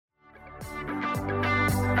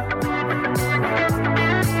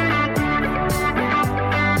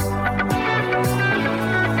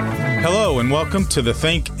Hello and welcome to the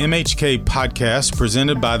Think MHK podcast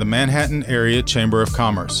presented by the Manhattan Area Chamber of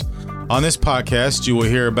Commerce. On this podcast, you will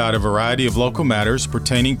hear about a variety of local matters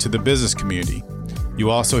pertaining to the business community.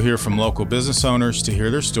 You also hear from local business owners to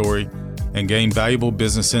hear their story and gain valuable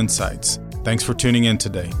business insights. Thanks for tuning in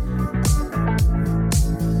today.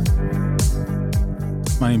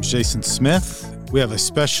 My name is Jason Smith. We have a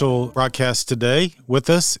special broadcast today. With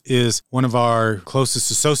us is one of our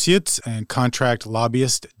closest associates and contract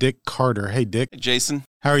lobbyist, Dick Carter. Hey, Dick. Hey, Jason.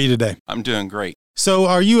 How are you today? I'm doing great. So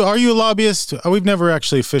are you a lobbyist? We've never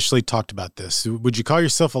actually officially talked about this. Would you call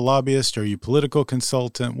yourself a lobbyist? Or are you a political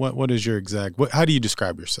consultant? What is your how do you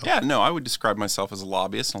describe yourself? Yeah, no, I would describe myself as a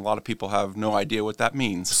lobbyist, and a lot of people have no idea what that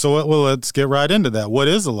means. So well, let's get right into that. What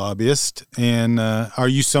is a lobbyist? And are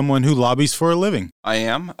you someone who lobbies for a living? I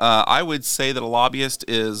am. I would say that a lobbyist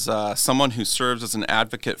is someone who serves as an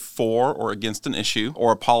advocate for or against an issue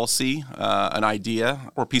or a policy, an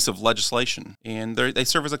idea, or a piece of legislation. And they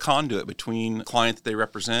serve as a conduit between the client that they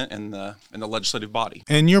represent and the legislative body.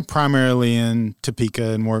 And you're primarily in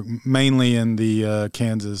Topeka and work mainly in the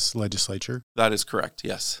Kansas legislature? That is correct,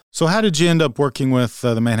 yes. So how did you end up working with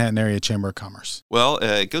the Manhattan Area Chamber of Commerce? Well,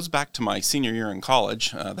 it goes back to my senior year in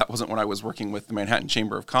college. That wasn't when I was working with the Manhattan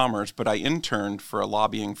Chamber of Commerce, but I interned for a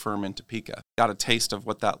lobbying firm in Topeka. Got a taste of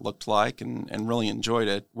what that looked like and really enjoyed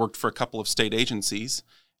it. Worked for a couple of state agencies.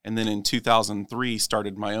 And then in 2003,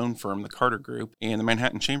 started my own firm, the Carter Group, and the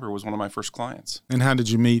Manhattan Chamber was one of my first clients. And how did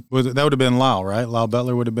you meet? That would have been Lyle, right? Lyle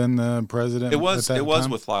Butler would have been the president. It was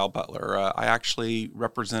with Lyle Butler. I actually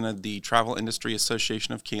represented the Travel Industry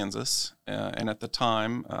Association of Kansas, and at the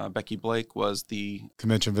time, Becky Blake was the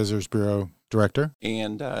Convention Visitors Bureau director.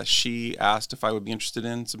 And she asked if I would be interested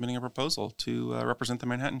in submitting a proposal to represent the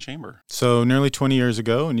Manhattan Chamber. So nearly 20 years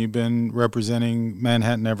ago, and you've been representing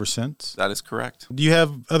Manhattan ever since? That is correct. Do you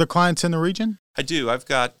have other clients in the region? I do. I've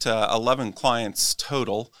got 11 clients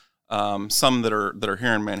total, some that are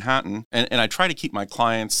here in Manhattan. And I try to keep my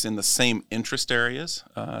clients in the same interest areas.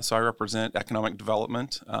 So I represent economic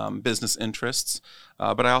development, business interests,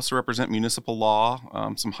 but I also represent municipal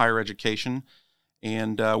law, some higher education,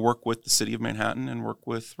 and work with the city of Manhattan and work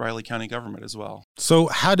with Riley County government as well. So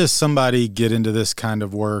how does somebody get into this kind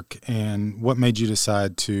of work, and what made you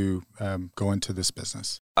decide to go into this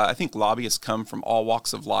business? I think lobbyists come from all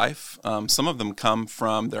walks of life. Some of them come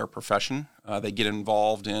from their profession. They get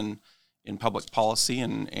involved in public policy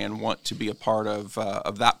and want to be a part of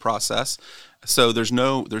that process. So there's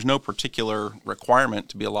no particular requirement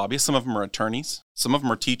to be a lobbyist. Some of them are attorneys, some of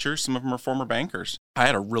them are teachers, some of them are former bankers. I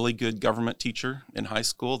had a really good government teacher in high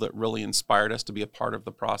school that really inspired us to be a part of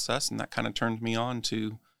the process, and that kind of turned me on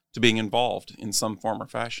to being involved in some form or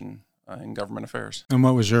fashion in government affairs. And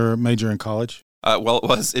what was your major in college?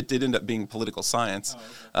 It did end up being political science,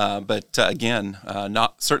 but again,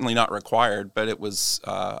 certainly not required, but it was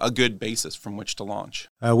a good basis from which to launch.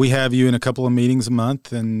 We have you in a couple of meetings a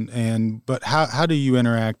month, but how do you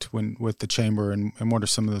interact with the chamber, and what are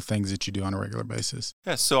some of the things that you do on a regular basis?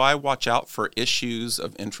 Yeah, so I watch out for issues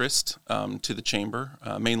of interest to the chamber,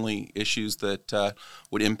 mainly issues that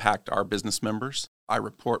would impact our business members. I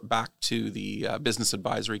report back to the Business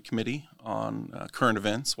Advisory Committee on current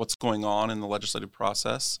events, what's going on in the legislative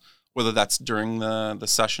process, whether that's during the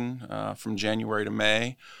session from January to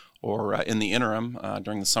May or in the interim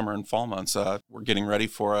during the summer and fall months. We're getting ready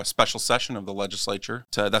for a special session of the legislature.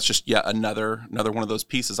 That's just yet another one of those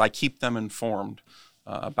pieces. I keep them informed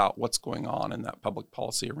about what's going on in that public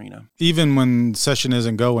policy arena. Even when session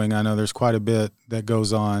isn't going, I know there's quite a bit that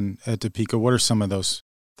goes on at Topeka. What are some of those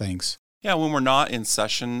things? Yeah, when we're not in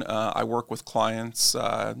session, I work with clients,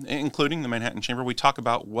 including the Manhattan Chamber. We talk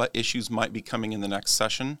about what issues might be coming in the next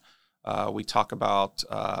session. We talk about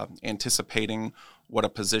anticipating what a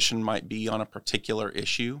position might be on a particular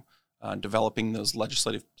issue, developing those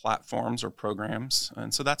legislative platforms or programs.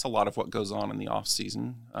 And so that's a lot of what goes on in the off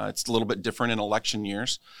season. It's a little bit different in election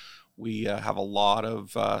years. We have a lot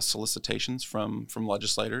of solicitations from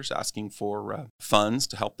legislators asking for funds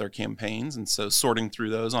to help their campaigns, and so sorting through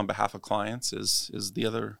those on behalf of clients is the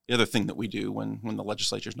other thing that we do when the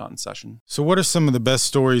legislature's not in session. So, what are some of the best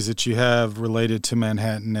stories that you have related to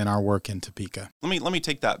Manhattan and our work in Topeka? Let me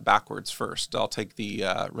take that backwards first. I'll take the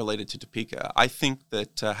related to Topeka. I think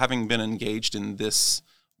that having been engaged in this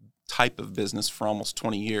type of business for almost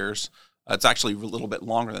 20 years. It's actually a little bit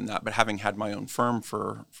longer than that, but having had my own firm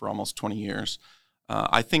for almost 20 years,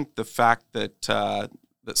 I think the fact that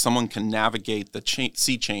someone can navigate the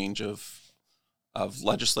sea change of of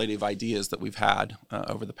legislative ideas that we've had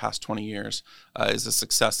over the past 20 years is a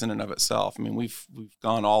success in and of itself. I mean, we've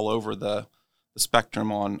gone all over the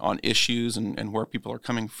spectrum on issues and where people are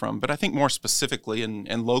coming from. But I think more specifically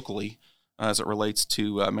and locally, as it relates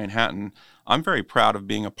to Manhattan, I'm very proud of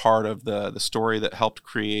being a part of the story that helped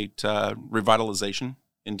create revitalization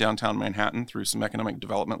in downtown Manhattan through some economic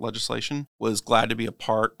development legislation. Was glad to be a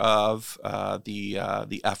part of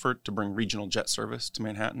the effort to bring regional jet service to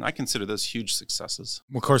Manhattan. I consider those huge successes.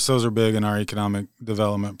 Of course, those are big in our economic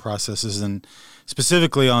development processes, and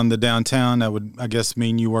specifically on the downtown, that would, I guess,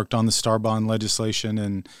 mean you worked on the Star Bond legislation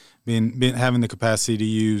and having the capacity to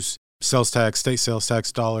use state sales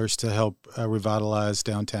tax dollars to help revitalize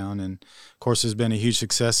downtown. And of course, has been a huge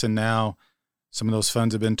success. And now some of those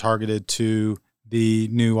funds have been targeted to the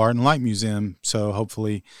new Art and Light Museum. So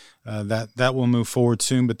hopefully that will move forward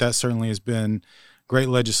soon. But that certainly has been great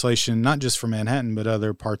legislation, not just for Manhattan, but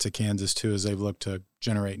other parts of Kansas too, as they've looked to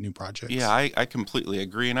generate new projects. Yeah, I completely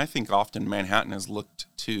agree. And I think often Manhattan is looked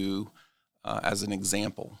to as an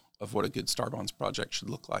example of what a good Star Bonds project should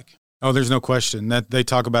look like. Oh, there's no question that they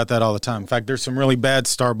talk about that all the time. In fact, there's some really bad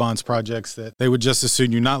Star Bonds projects that they would just as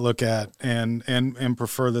soon you not look at, and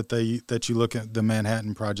prefer that you look at the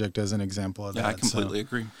Manhattan project as an example of that. Yeah, I completely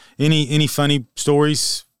agree. Any funny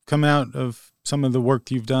stories come out of some of the work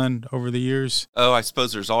you've done over the years? Oh, I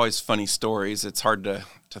suppose there's always funny stories. It's hard to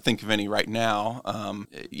think of any right now.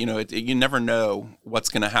 You never know what's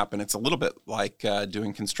going to happen. It's a little bit like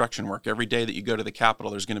doing construction work. Every day that you go to the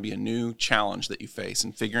Capitol, there's going to be a new challenge that you face,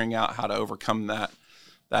 and figuring out how to overcome that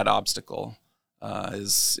obstacle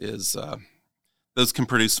those can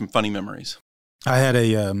produce some funny memories. I had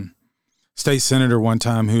a state senator one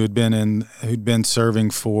time who'd been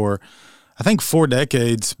serving for, I think, 4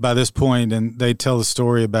 decades by this point, and they tell the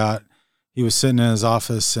story about he was sitting in his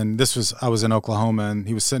office, and I was in Oklahoma, and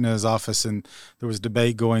he was sitting in his office, and there was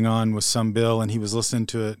debate going on with some bill, and he was listening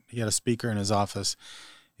to it. He had a speaker in his office,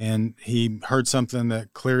 and he heard something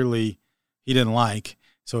that clearly he didn't like,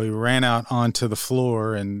 so he ran out onto the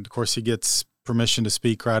floor, and of course he gets permission to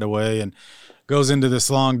speak right away and goes into this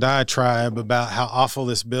long diatribe about how awful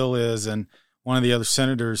this bill is, and one of the other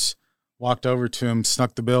senators walked over to him,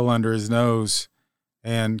 snuck the bill under his nose,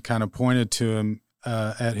 and kind of pointed to him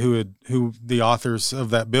at who the authors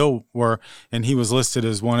of that bill were, and he was listed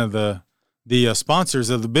as one of the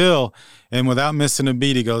sponsors of the bill. And without missing a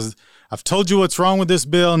beat, he goes, "I've told you what's wrong with this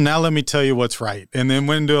bill. Now let me tell you what's right." And then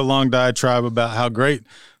went into a long diatribe about how great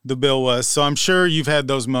the bill was. So I'm sure you've had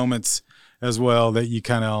those moments as well that you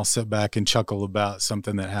kind of all sit back and chuckle about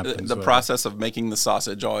something that happens. The process of making the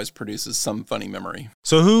sausage always produces some funny memory.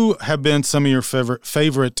 So who have been some of your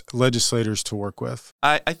favorite legislators to work with?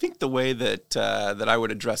 I think the way that I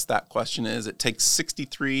would address that question is it takes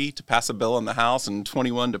 63 to pass a bill in the House and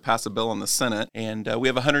 21 to pass a bill in the Senate. And we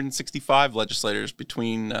have 165 legislators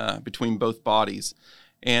between both bodies.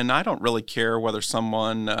 And I don't really care whether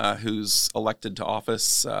someone who's elected to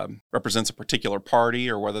office represents a particular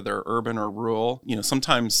party or whether they're urban or rural.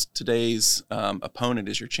 Sometimes today's opponent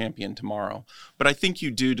is your champion tomorrow. But I think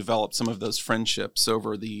you do develop some of those friendships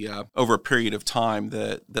over a period of time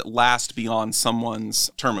that last beyond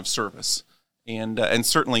someone's term of service. And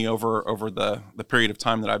certainly over the period of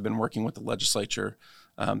time that I've been working with the legislature,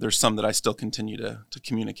 there's some that I still continue to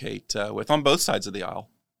communicate with on both sides of the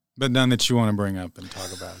aisle. But none that you want to bring up and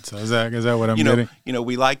talk about. So is that what I'm getting?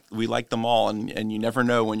 We like them all, and you never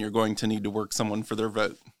know when you're going to need to work someone for their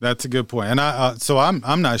vote. That's a good point. And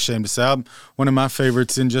I'm not ashamed to say one of my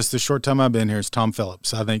favorites in just the short time I've been here is Tom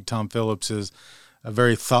Phillips. I think Tom Phillips is a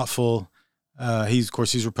very thoughtful.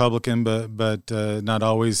 He's Republican, but not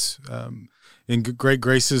always in great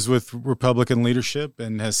graces with Republican leadership,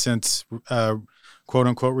 and has since quote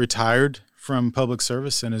unquote retired from public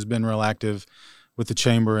service and has been real active with the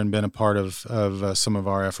chamber and been a part of some of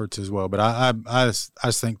our efforts as well. But I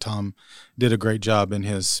just think Tom did a great job in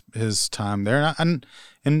his time there.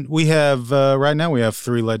 And we have right now we have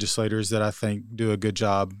 3 legislators that I think do a good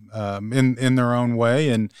job in their own way,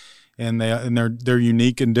 and they're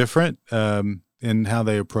unique and different in how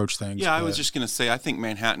they approach things. Yeah, I was just going to say I think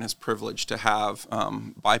Manhattan is privileged to have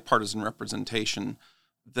bipartisan representation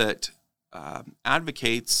that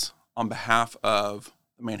advocates on behalf of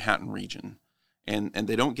the Manhattan region. And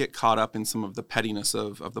they don't get caught up in some of the pettiness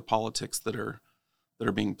of the politics that are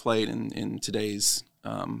being played in today's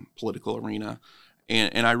political arena.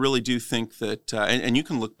 And I really do think that, and you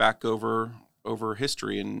can look back over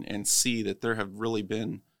history and see that there have really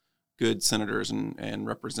been good senators and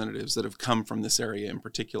representatives that have come from this area in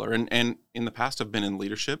particular. And in the past have been in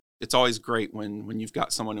leadership. It's always great when you've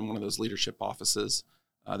got someone in one of those leadership offices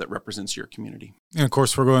that represents your community. And, of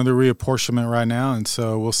course, we're going through reapportionment right now, and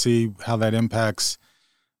so we'll see how that impacts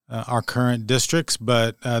our current districts.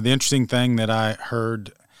 But the interesting thing that I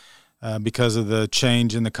heard because of the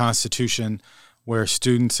change in the Constitution where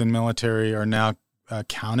students and military are now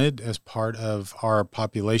counted as part of our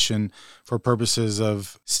population for purposes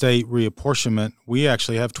of state reapportionment, we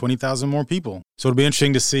actually have 20,000 more people. So it'll be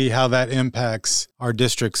interesting to see how that impacts our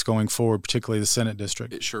districts going forward, particularly the Senate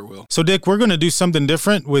district. It sure will. So, Dick, we're going to do something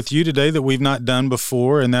different with you today that we've not done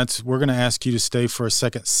before, and that's we're going to ask you to stay for a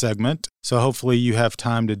second segment. So hopefully you have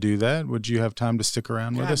time to do that. Would you have time to stick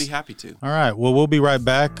around with us? I'd be happy to. All right. Well, we'll be right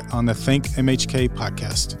back on the Think MHK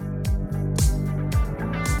podcast.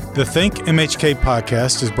 The Think MHK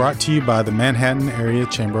podcast is brought to you by the Manhattan Area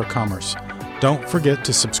Chamber of Commerce. Don't forget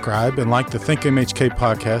to subscribe and like the Think MHK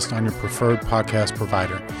podcast on your preferred podcast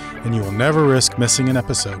provider, and you will never risk missing an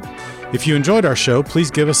episode. If you enjoyed our show,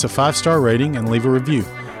 please give us a 5-star rating and leave a review.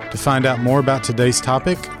 To find out more about today's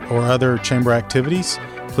topic or other chamber activities,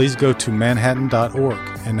 please go to manhattan.org.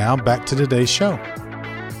 And now back to today's show.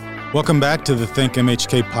 Welcome back to the Think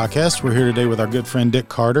MHK podcast. We're here today with our good friend Dick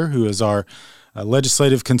Carter, who is our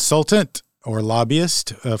legislative consultant or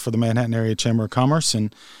lobbyist for the Manhattan Area Chamber of Commerce.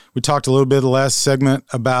 And we talked a little bit in the last segment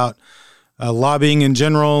about lobbying in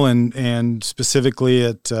general and specifically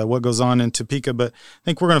at what goes on in Topeka. But I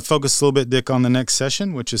think we're going to focus a little bit, Dick, on the next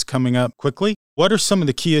session, which is coming up quickly. What are some of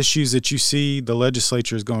the key issues that you see the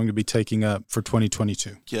legislature is going to be taking up for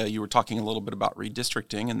 2022? Yeah, you were talking a little bit about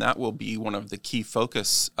redistricting, and that will be one of the key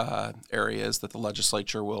focus areas that the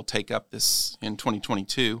legislature will take up this in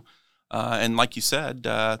 2022. And like you said,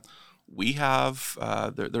 we have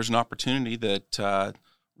there's an opportunity that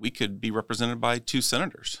we could be represented by 2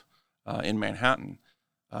 senators in Manhattan.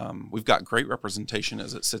 We've got great representation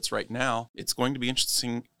as it sits right now. It's going to be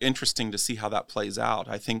interesting to see how that plays out.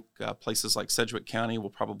 I think places like Sedgwick County will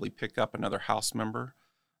probably pick up another House member.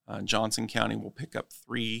 Johnson County will pick up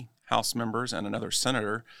 3 House members and another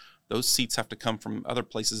senator. Those seats have to come from other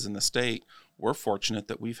places in the state. We're fortunate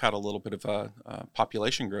that we've had a little bit of a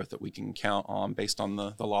population growth that we can count on based on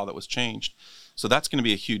the law that was changed. So that's going to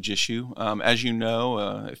be a huge issue. As you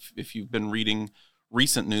know, if you've been reading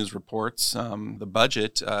recent news reports, the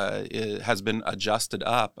budget has been adjusted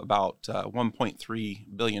up about $1.3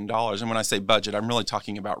 billion. And when I say budget, I'm really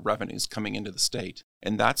talking about revenues coming into the state.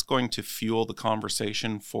 And that's going to fuel the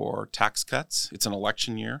conversation for tax cuts. It's an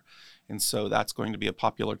election year. And so that's going to be a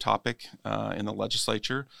popular topic in the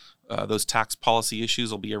legislature. Those tax policy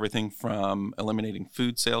issues will be everything from eliminating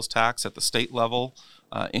food sales tax at the state level,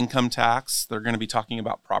 income tax. They're going to be talking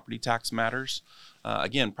about property tax matters.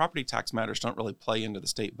 Again, property tax matters don't really play into the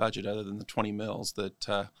state budget other than the 20 mills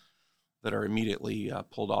that are immediately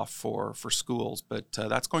pulled off for schools. But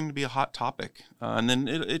that's going to be a hot topic. And then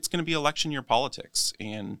it's going to be election year politics.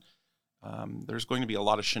 And there's going to be a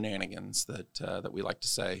lot of shenanigans that we like to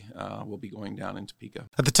say will be going down in Topeka.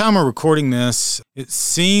 At the time of recording this, it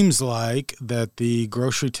seems like that the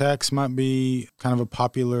grocery tax might be kind of a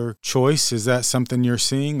popular choice. Is that something you're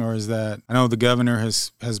seeing, or is that, I know the governor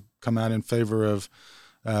has come out in favor of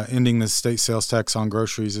ending the state sales tax on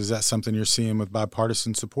groceries. Is that something you're seeing with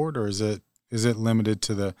bipartisan support, or is it limited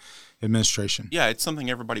to the administration? Yeah, it's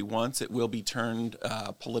something everybody wants. It will be turned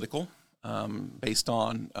political. Based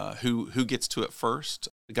on who gets to it first.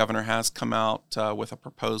 The governor has come out with a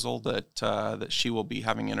proposal that she will be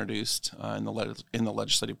having introduced in the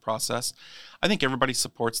legislative process. I think everybody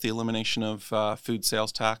supports the elimination of food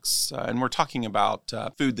sales tax, and we're talking about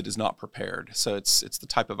food that is not prepared. So it's the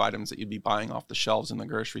type of items that you'd be buying off the shelves in the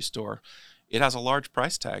grocery store. It has a large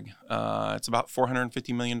price tag. It's about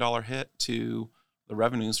 $450 million hit to the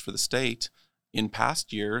revenues for the state. In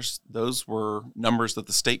past years, those were numbers that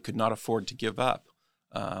the state could not afford to give up.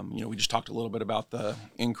 We just talked a little bit about the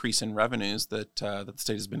increase in revenues that the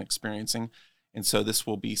state has been experiencing. And so this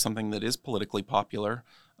will be something that is politically popular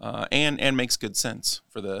and makes good sense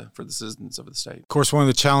for the citizens of the state. Of course, one of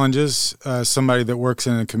the challenges, somebody that works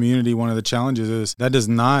in a community, one of the challenges is that does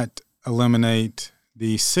not eliminate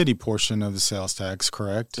the city portion of the sales tax,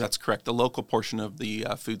 correct? That's correct. The local portion of the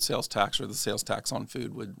food sales tax or the sales tax on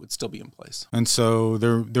food would still be in place. And so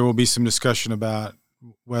there will be some discussion about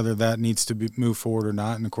whether that needs to be moved forward or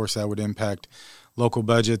not. And, of course, that would impact local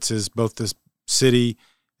budgets as both the city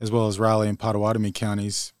as well as Raleigh and Pottawatomie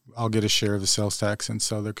counties all get a share of the sales tax. And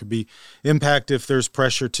so there could be impact if there's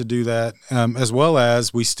pressure to do that, as well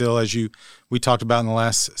as we still, we talked about in the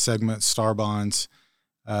last segment, STAR bonds.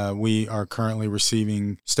 We are currently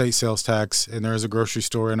receiving state sales tax, and there is a grocery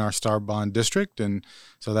store in our STAR bond district, and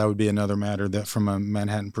so that would be another matter that from a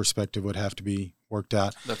Manhattan perspective would have to be worked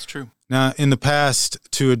out. That's true. Now, in the past,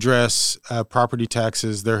 to address property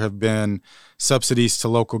taxes, there have been subsidies to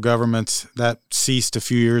local governments. That ceased a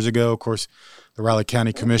few years ago. Of course, the Riley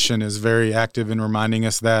County Commission is very active in reminding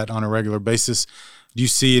us that on a regular basis. Do you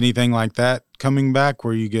see anything like that coming back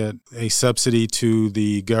where you get a subsidy to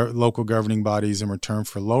the local governing bodies in return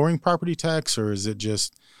for lowering property tax, or is it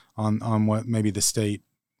just on what maybe the state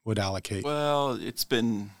would allocate? Well, it's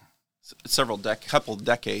been couple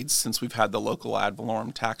decades since we've had the local ad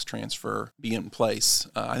valorem tax transfer be in place.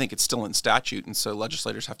 I think it's still in statute, and so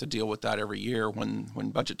legislators have to deal with that every year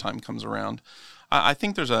when budget time comes around. I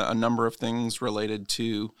think there's a number of things related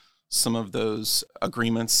to some of those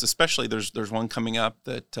agreements, especially there's one coming up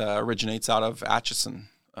that originates out of Atchison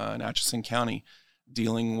in Atchison County,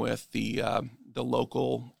 dealing with the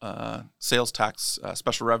local sales tax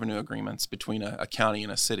special revenue agreements between a county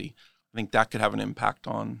and a city. I think that could have an impact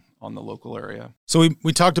on the local area. So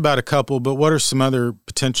we talked about a couple, but what are some other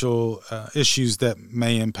potential issues that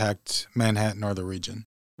may impact Manhattan or the region?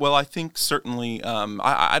 Well, I think certainly,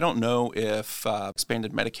 I don't know if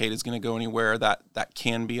expanded Medicaid is going to go anywhere. That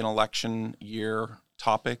can be an election year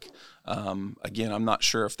topic. Again, I'm not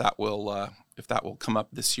sure if that will come up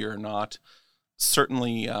this year or not.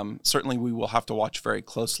 Certainly, we will have to watch very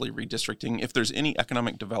closely redistricting. If there's any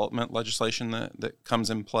economic development legislation that comes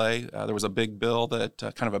in play, there was a big bill that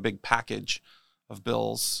kind of a big package of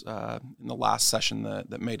bills in the last session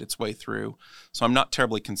that made its way through. So I'm not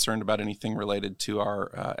terribly concerned about anything related to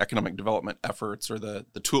our economic development efforts or the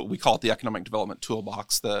tool. We call it the economic development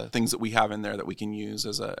toolbox, the things that we have in there that we can use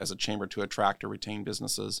as a chamber to attract or retain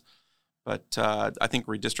businesses. But I think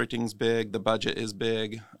redistricting is big. The budget is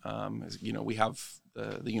big. We have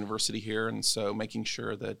the university here, and so making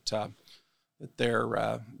sure that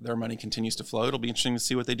their money continues to flow. It'll be interesting to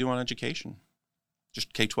see what they do on education,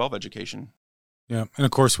 just K-12 education. Yeah, and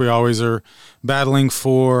of course we always are battling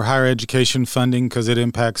for higher education funding because it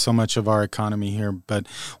impacts so much of our economy here. But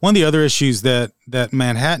one of the other issues that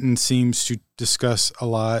Manhattan seems to discuss a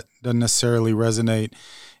lot, doesn't necessarily resonate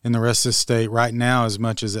in the rest of the state right now as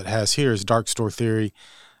much as it has here, is dark store theory.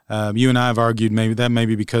 You and I have argued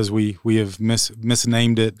maybe because we have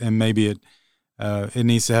misnamed it, and maybe it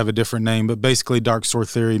needs to have a different name. But basically, dark store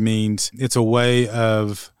theory means it's a way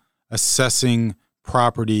of assessing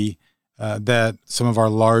property that some of our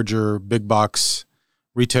larger big box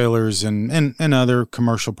retailers and other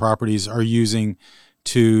commercial properties are using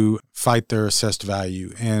to fight their assessed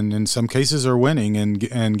value, and in some cases are winning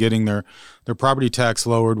and getting their property tax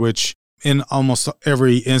lowered, which in almost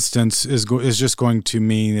every instance is just going to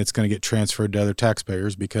mean it's going to get transferred to other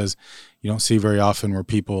taxpayers, because you don't see very often where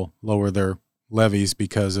people lower their levies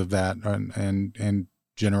because of that and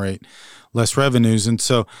generate less revenues. And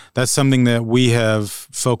so that's something that we have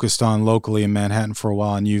focused on locally in Manhattan for a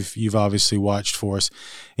while, and you've obviously watched for us.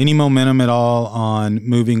 Any momentum at all on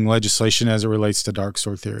moving legislation as it relates to dark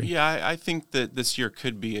store theory? Yeah, I think that this year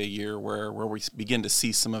could be a year where we begin to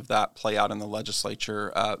see some of that play out in the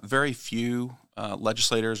legislature. Very few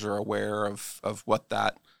legislators are aware of what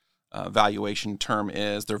that valuation term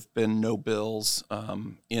is. There have been no bills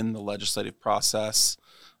in the legislative process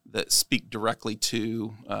that speak directly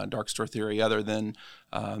to dark store theory, other than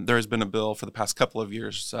there has been a bill for the past couple of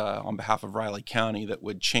years on behalf of Riley County that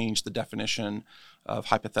would change the definition of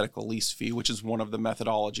hypothetical lease fee, which is one of the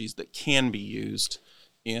methodologies that can be used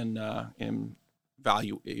in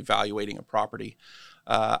evaluating a property.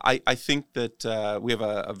 I think that we have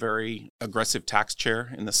a very aggressive tax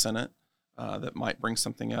chair in the Senate that might bring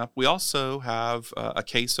something up. We also have a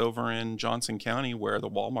case over in Johnson County where the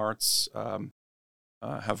Walmarts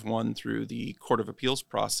have won through the Court of Appeals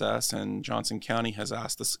process, and Johnson County has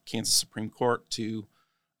asked the Kansas Supreme Court to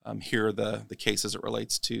hear the case as it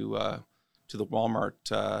relates to the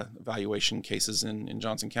Walmart valuation cases in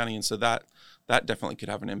Johnson County. And so that definitely could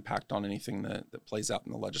have an impact on anything that plays out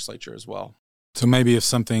in the legislature as well. So maybe if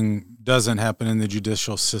something doesn't happen in the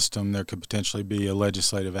judicial system, there could potentially be a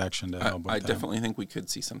legislative action to help with that. I definitely think we could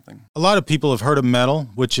see something. A lot of people have heard of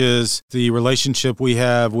METL, which is the relationship we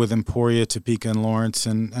have with Emporia, Topeka, and Lawrence.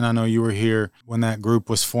 And I know you were here when that group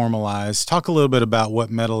was formalized. Talk a little bit about what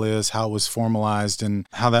METL is, how it was formalized, and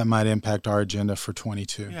how that might impact our agenda for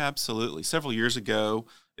 22. Yeah, absolutely. Several years ago,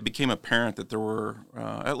 it became apparent that there were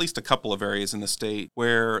at least a couple of areas in the state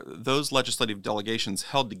where those legislative delegations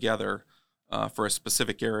held together for a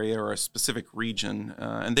specific area or a specific region,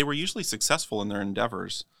 and they were usually successful in their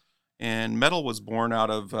endeavors. And METL was born out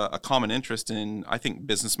of a common interest in, I think,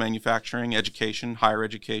 business manufacturing, education, higher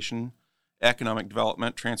education, economic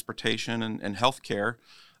development, transportation, and healthcare.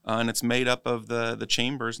 And it's made up of the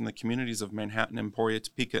chambers and the communities of Manhattan, Emporia,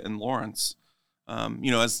 Topeka, and Lawrence.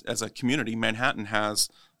 As a community, Manhattan has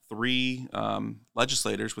 3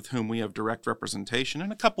 legislators with whom we have direct representation,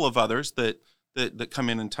 and a couple of others that come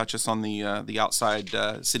in and touch us on the outside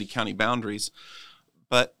city-county boundaries.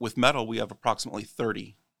 But with Metal, we have approximately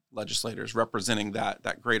 30 legislators representing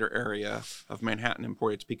that greater area of Manhattan,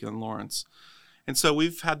 Emporia, Topeka, and Lawrence. And so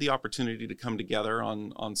we've had the opportunity to come together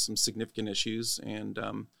on some significant issues and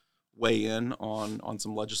weigh in on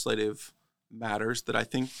some legislative matters that I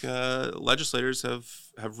think legislators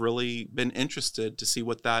have really been interested to see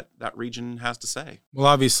what that region has to say. Well,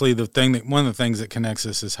 obviously, one of the things that connects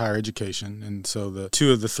us is higher education, and so the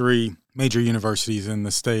 2 of the 3 major universities in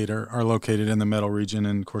the state are located in the Metal region,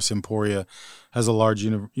 and of course, Emporia has a large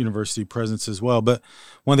university presence as well. But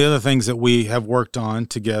one of the other things that we have worked on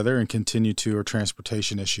together and continue to are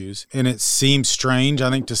transportation issues, and it seems strange, I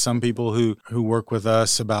think, to some people who work with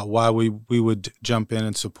us about why we would jump in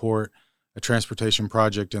and support a transportation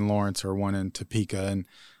project in Lawrence or one in Topeka. And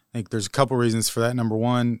I think there's a couple reasons for that. Number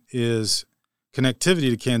one is connectivity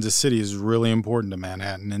to Kansas City is really important to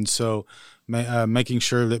Manhattan. And so making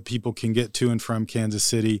sure that people can get to and from Kansas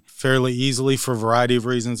City fairly easily for a variety of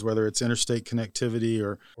reasons, whether it's interstate connectivity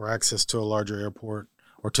or access to a larger airport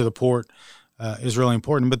or to the port, is really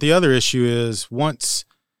important. But the other issue is once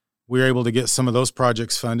we're able to get some of those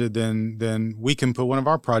projects funded, then we can put one of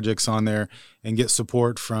our projects on there and get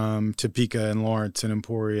support from Topeka and Lawrence and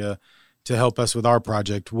Emporia to help us with our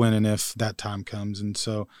project when and if that time comes. And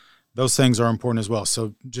so those things are important as well.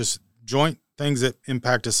 So just joint things that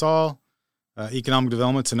impact us all. Economic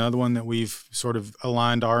development's another one that we've sort of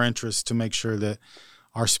aligned our interests to make sure that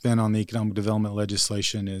our spin on the economic development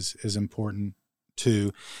legislation is important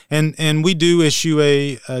too. And we do issue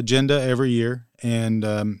a agenda every year, and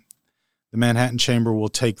the Manhattan Chamber will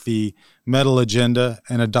take the Metal agenda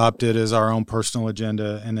and adopt it as our own personal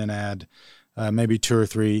agenda and then add maybe 2 or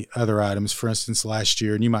 3 other items. For instance, last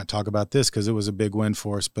year, and you might talk about this because it was a big win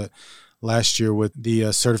for us, but last year with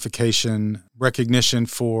the certification recognition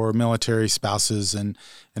for military spouses and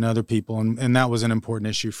other people, and that was an important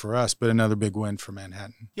issue for us, but another big win for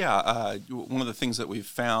Manhattan. Yeah, one of the things that we've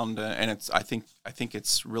found, and I think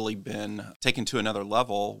it's really been taken to another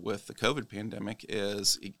level with the COVID pandemic,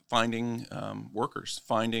 is finding workers,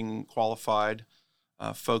 finding qualified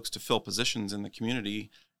folks to fill positions in the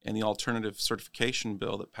community. And the alternative certification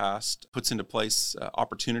bill that passed puts into place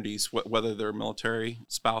opportunities, whether they're military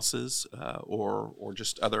spouses or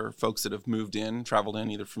just other folks that have traveled in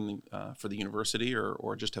either from for the university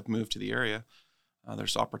or just have moved to the area.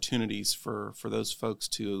 There's opportunities for those folks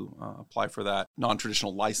to apply for that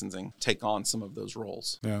non-traditional licensing, take on some of those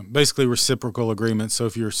roles. Yeah, basically reciprocal agreements. So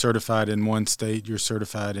if you're certified in one state, you're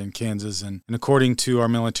certified in Kansas. And according to our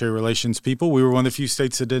military relations people, we were one of the few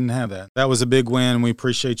states that didn't have that. That was a big win, and we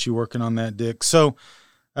appreciate you working on that, Dick. So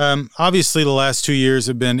obviously the last 2 years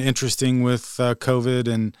have been interesting with COVID,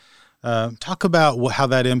 and talk about how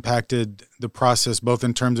that impacted the process, both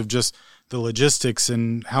in terms of just the logistics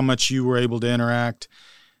and how much you were able to interact,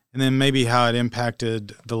 and then maybe how it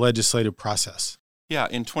impacted the legislative process. Yeah,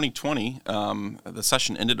 in 2020, the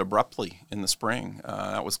session ended abruptly in the spring.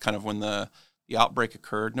 That was kind of when the outbreak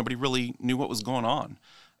occurred. Nobody really knew what was going on.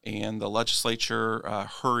 And the legislature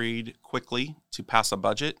hurried quickly to pass a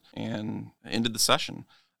budget and ended the session.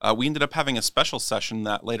 We ended up having a special session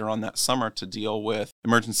that later on that summer to deal with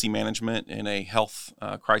emergency management in a health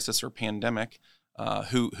crisis or pandemic.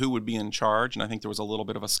 Who would be in charge, and I think there was a little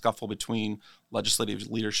bit of a scuffle between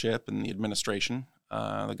legislative leadership and the administration,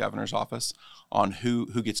 the governor's office, on who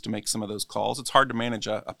gets to make some of those calls. It's hard to manage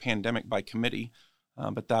a pandemic by committee,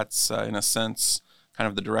 but that's, in a sense, kind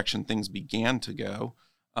of the direction things began to go.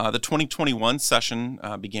 The 2021 session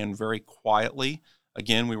began very quietly.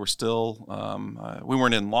 Again, we were still, we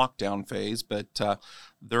weren't in lockdown phase, but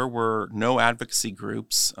there were no advocacy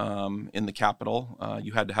groups in the Capitol.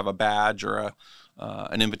 You had to have a badge or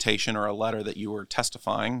an invitation or a letter that you were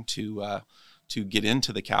testifying to get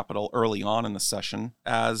into the Capitol early on in the session.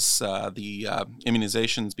 As the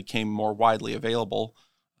immunizations became more widely available,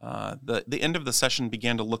 the end of the session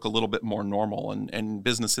began to look a little bit more normal, and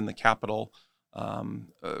business in the Capitol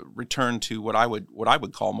returned to what I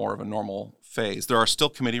would call more of a normal phase. There are still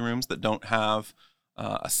committee rooms that don't have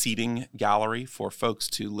a seating gallery for folks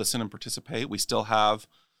to listen and participate. We still have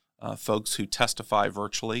folks who testify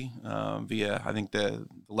virtually via, I think the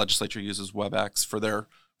legislature uses WebEx for their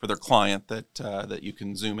client that you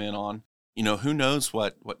can zoom in on. You know, who knows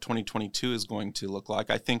what 2022 is going to look like.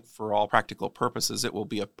 I think for all practical purposes, it will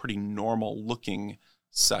be a pretty normal looking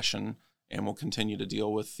session, and we'll continue to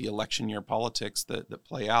deal with the election year politics that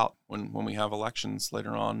play out when we have elections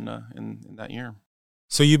later on in that year.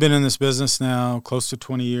 So you've been in this business now close to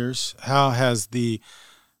 20 years. How has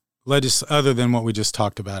other than what we just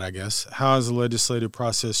talked about, I guess, how has the legislative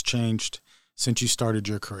process changed since you started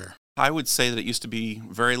your career? I would say that it used to be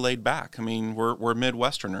very laid back. I mean, we're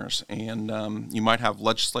Midwesterners, and you might have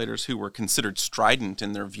legislators who were considered strident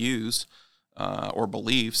in their views or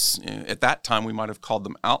beliefs. At that time, we might have called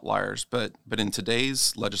them outliers, but in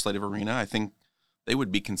today's legislative arena, I think they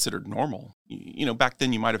would be considered normal. Back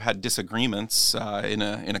then you might have had disagreements in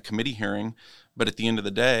a committee hearing, but at the end of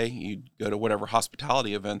the day, you'd go to whatever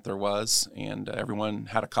hospitality event there was, and everyone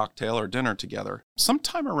had a cocktail or dinner together.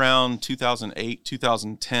 Sometime around 2008,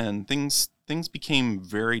 2010, things became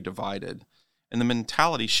very divided, and the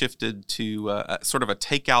mentality shifted to sort of a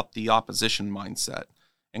take out the opposition mindset,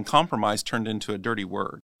 and compromise turned into a dirty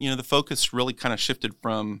word. The focus really kind of shifted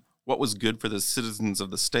from what was good for the citizens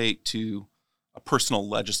of the state to a personal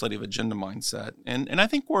legislative agenda mindset, and I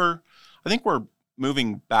think we're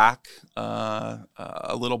moving back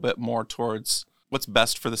a little bit more towards what's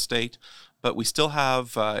best for the state, but we still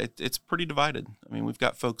have it's pretty divided. I mean, we've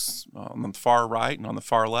got folks on the far right and on the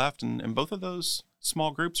far left, and both of those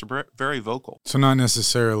small groups are very vocal. So not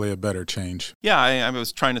necessarily a better change. Yeah, I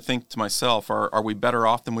was trying to think to myself, are we better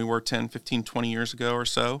off than we were 10, 15, 20 years ago or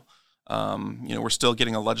so? We're still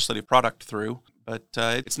getting a legislative product through, but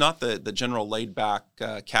it's not the general laid-back,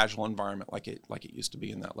 casual environment like it used to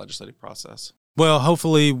be in that legislative process. Well,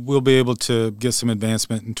 hopefully we'll be able to get some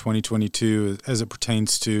advancement in 2022 as it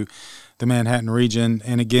pertains to the Manhattan region.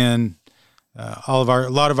 And again, a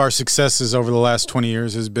lot of our successes over the last 20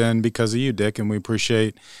 years has been because of you, Dick, and we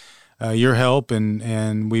appreciate your help,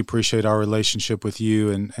 and we appreciate our relationship with you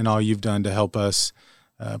and all you've done to help us,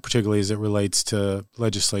 particularly as it relates to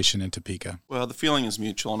legislation in Topeka. Well, the feeling is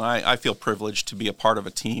mutual, and I feel privileged to be a part of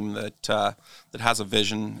a team that has a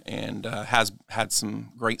vision and has had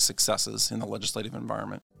some great successes in the legislative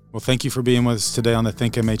environment. Well, thank you for being with us today on the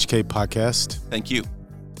Think MHK podcast. Thank you.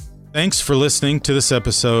 Thanks for listening to this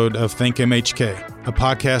episode of Think MHK, a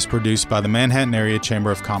podcast produced by the Manhattan Area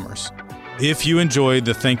Chamber of Commerce. If you enjoyed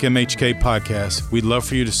the Think MHK podcast, we'd love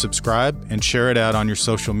for you to subscribe and share it out on your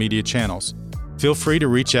social media channels. Feel free to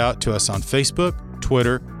reach out to us on Facebook,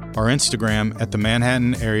 Twitter, or Instagram at the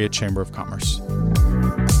Manhattan Area Chamber of Commerce.